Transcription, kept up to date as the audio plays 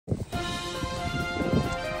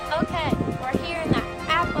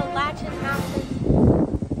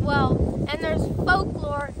And there's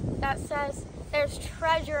folklore that says there's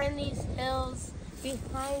treasure in these hills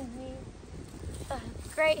behind me. The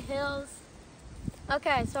great hills.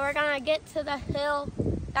 Okay, so we're gonna get to the hill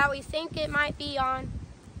that we think it might be on,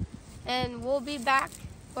 and we'll be back.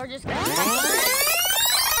 We're just gonna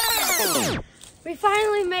We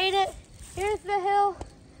finally made it. Here's the hill.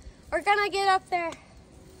 We're gonna get up there.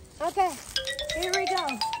 Okay, here we go.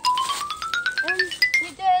 And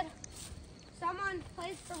we did. Someone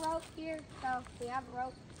placed the rope here, so we have a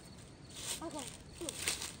rope. Okay.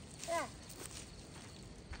 Yeah.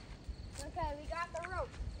 Okay, we got the rope.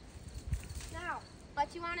 Now,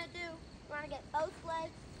 what you want to do, you want to get both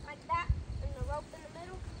legs like that, and the rope in the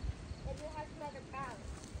middle, and you have to make a balance.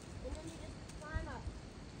 And then you just climb up.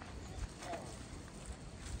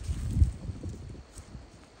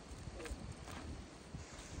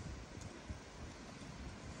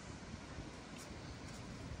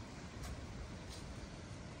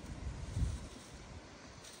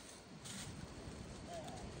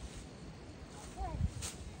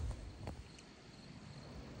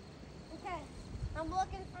 Okay, I'm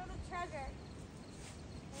looking for the treasure.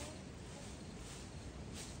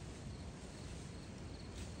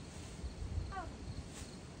 Oh,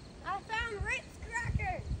 I found Ritz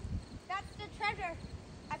crackers. That's the treasure,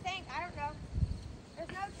 I think. I don't know. There's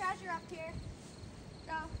no treasure up here.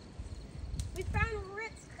 So, we found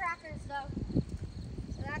Ritz crackers though.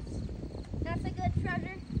 So that's a good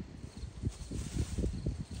treasure.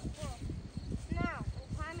 Now,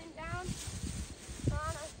 I'm climbing down.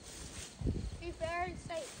 Be very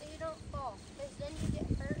safe so you don't fall.